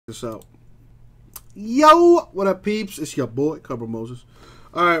this out. Yo, what up, peeps? It's your boy, Cobra Moses.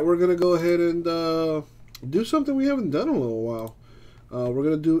 All right, we're gonna go ahead and do something we haven't done in a little while. We're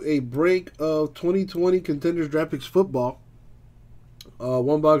gonna do a break of 2020 Contenders Draft Picks football.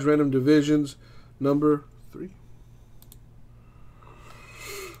 One box random divisions, number 3.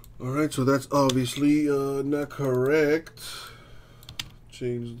 All right, so that's obviously not correct.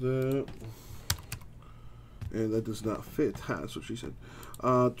 Change that. And that does not fit. Ha, that's what she said.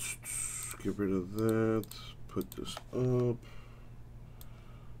 Get rid of that. Put this up.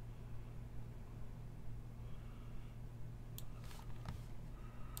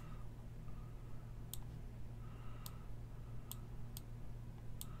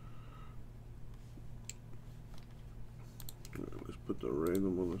 Let's put the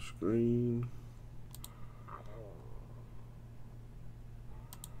random on the screen.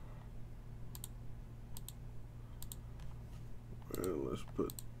 And let's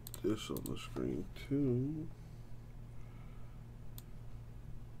put this on the screen too.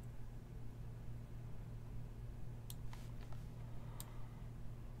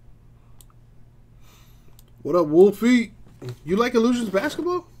 What up, Wolfie? You like Illusions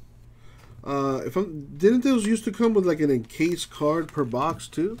basketball? Didn't those used to come with like an encased card per box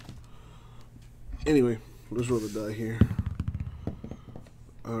too? Anyway, let's roll the die here.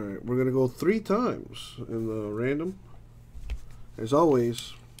 All right, we're gonna go 3 times in the random. As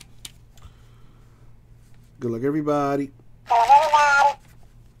always, good luck, everybody.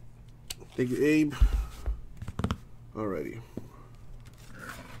 Thank you, Abe. Alrighty.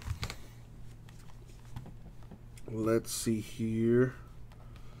 Let's see here.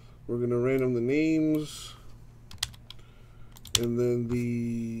 We're going to random the names. And then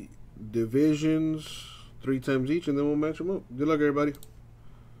the divisions 3 times each. And then we'll match them up. Good luck, everybody.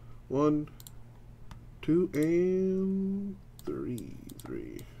 1, 2, and 3.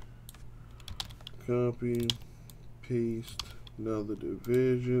 Copy, paste. Now the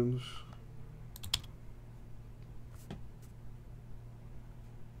divisions.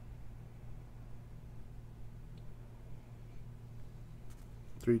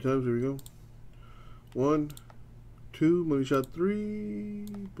 Three times, there we go. 1, 2, money shot 3.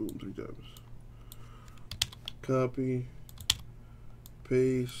 Boom, 3 times. Copy,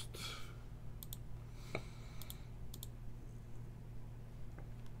 paste.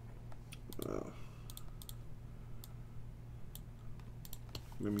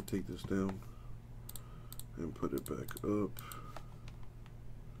 Let me take this down and put it back up.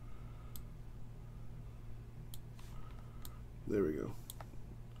 There we go.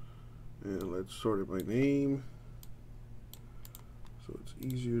 And let's sort it by name so it's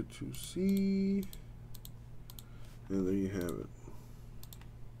easier to see. And there you have it.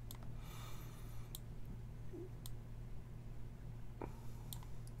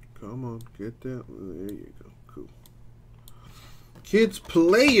 Come on, get that. There you go. Cool. Kids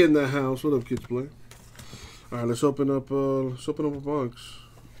Play in the house. What up, Kids Play? All right, let's open up a box.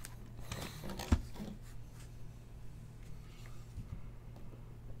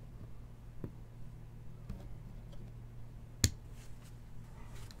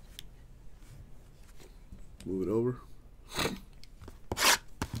 Move it over.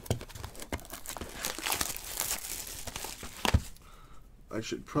 I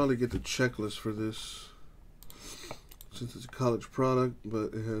should probably get the checklist for this since it's a college product,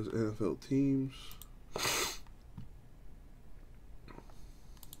 but it has NFL teams.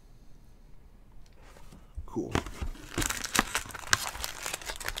 Cool.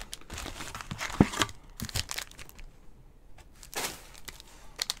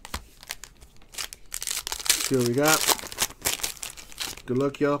 See what we got. Good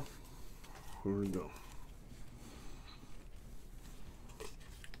luck, y'all. Here we go.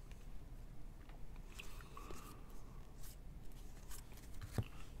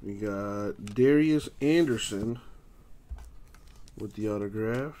 We got Darius Anderson with the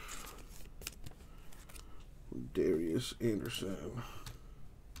autograph. Darius Anderson.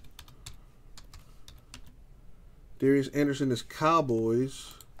 Darius Anderson is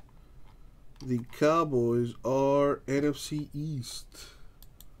Cowboys. The Cowboys are NFC East.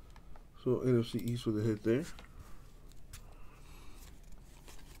 So NFC East with a hit there.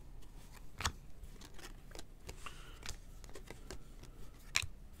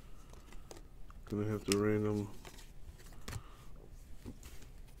 Gonna have to random.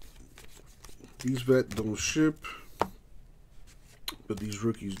 These vet don't ship, but these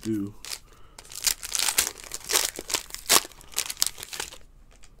rookies do.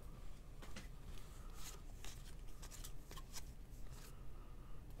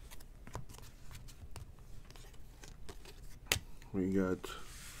 We got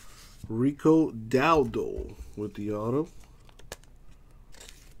Rico Dowdle with the auto.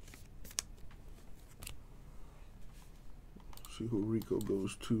 See who Rico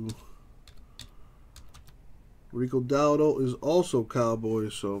goes to. Rico Dowdle is also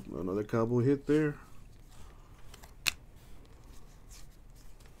Cowboys, so another Cowboy hit there.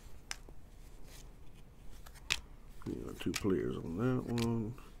 Yeah, 2 players on that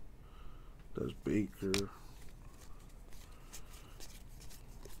one. That's Baker.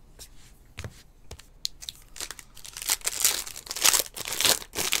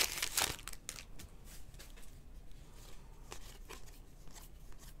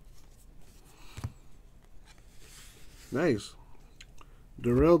 Nice.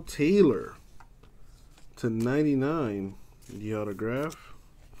 Darrell Taylor /99, the autograph.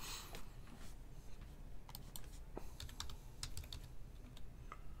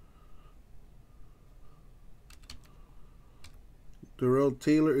 Darrell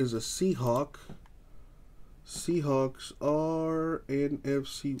Taylor is a Seahawk. Seahawks are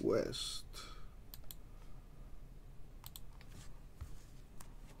NFC West.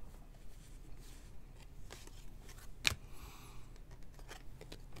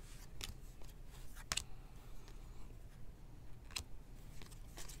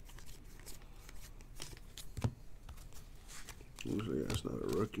 That's not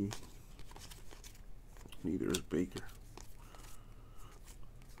a rookie. Neither is Baker.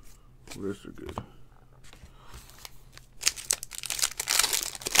 The rest are good.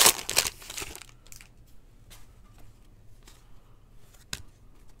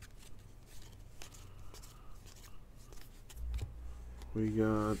 We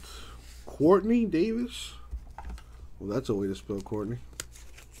got Courtney Davis. Well, that's a way to spell Courtney.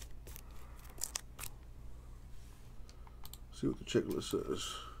 See what the checklist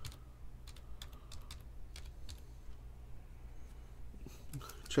says.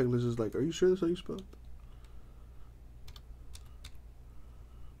 Checklist is like, are you sure that's how you spell it?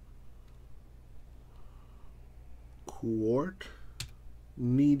 Courtney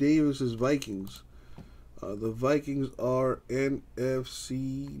Davis is Vikings. The Vikings are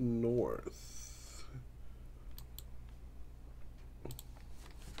NFC North.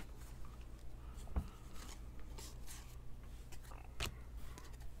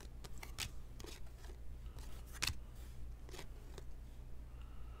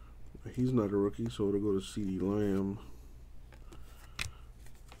 He's not a rookie, so it'll go to CeeDee Lamb.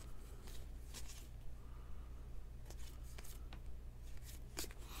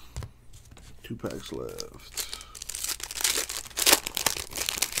 Two packs left.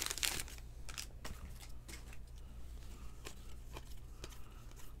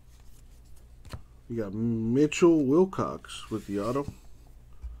 You got Mitchell Wilcox with the auto.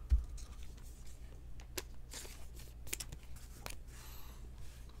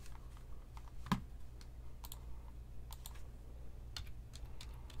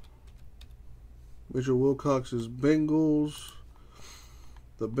 Mitchell Wilcox is Bengals.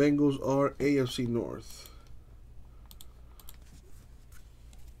 The Bengals are AFC North.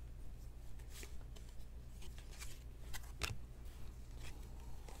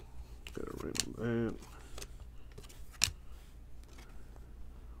 Gotta random that.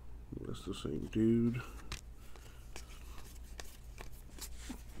 That's the same dude.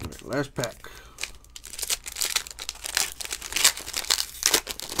 All right, last pack.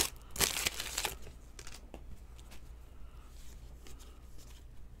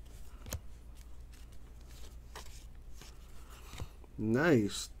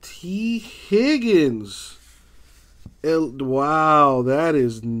 Nice. T. Higgins. Wow, that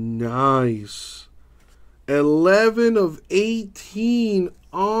is nice. 11 of 18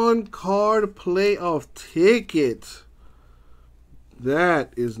 on-card playoff ticket.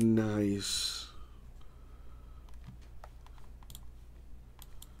 That is nice.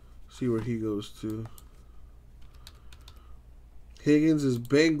 See where he goes to. Higgins is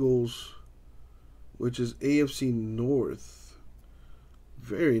Bengals, which is AFC North.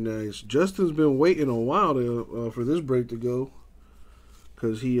 Very nice. Justin's been waiting a while to, for this break to go,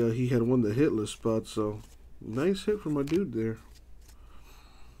 because he had won the hit list spot. So nice hit from my dude there.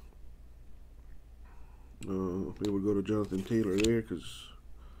 We would go to Jonathan Taylor there because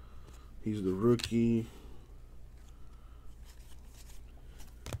he's the rookie.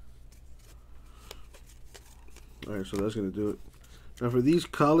 All right, so that's gonna do it. Now for these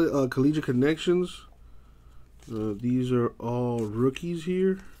collegiate connections. These are all rookies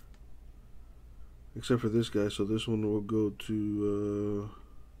here, except for this guy. So this one will go to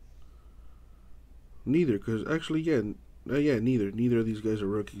neither, because actually, yeah, neither of these guys are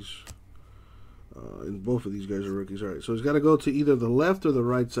rookies. And both of these guys are rookies. All right, so it's got to go to either the left or the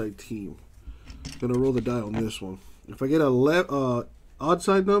right side team. Gonna roll the die on this one. If I get a left, odd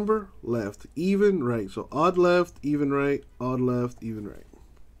side number, left, even, right. So odd left, even right, odd left, even right.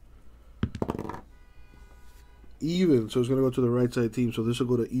 Even, so it's gonna go to the right side team. So this will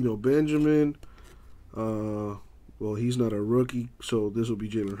go to Eno Benjamin. Well, he's not a rookie, so this will be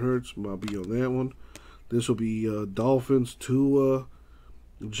Jalen Hurts. I'll be on that one. This will be Dolphins, Tua,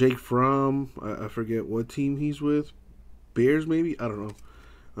 Jake Fromm. I forget what team he's with. Bears, maybe? I don't know.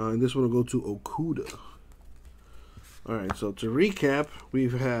 And this one will go to Okuda. All right, so to recap, we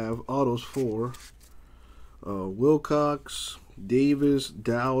have autos for Wilcox, Davis,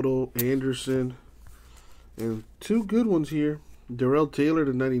 Dowdle, Anderson, and two good ones here. Darrell Taylor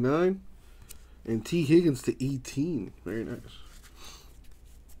to 99 and T. Higgins to 18. Very nice.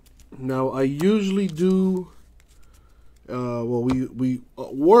 Now, I usually do, well, we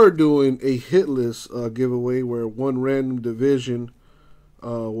were doing a hitless giveaway where one random division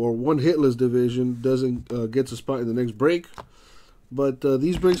or one hitless division doesn't gets a spot in the next break. But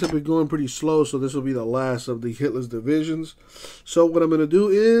these breaks have been going pretty slow, so this will be the last of the hitless divisions. So what I'm going to do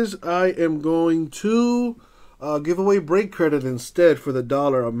is I am going to give away break credit instead for the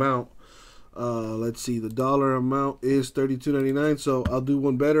dollar amount. Let's see, the dollar amount is $32.99, so I'll do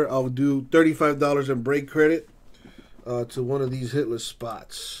one better. I'll do $35 in break credit to one of these hitless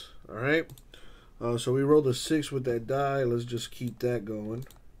spots. All right. So we rolled a 6 with that die. Let's just keep that going.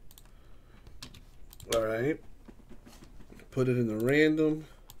 All right. Put it in the random.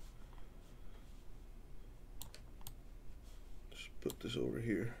 Just put this over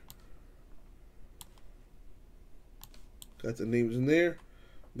here. Got the names in there.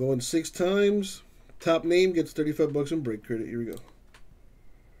 Going 6 times. Top name gets 35 bucks in break credit. Here we go.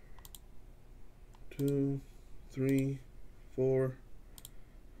 2, 3, 4,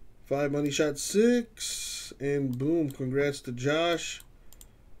 5. Money shot 6. And boom. Congrats to Josh.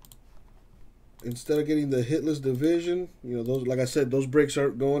 Instead of getting the hitless division, you know, those, like I said, those breaks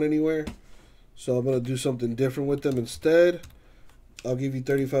aren't going anywhere. So I'm going to do something different with them instead. I'll give you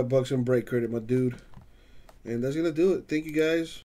 35 bucks in break credit, my dude. And that's going to do it. Thank you, guys.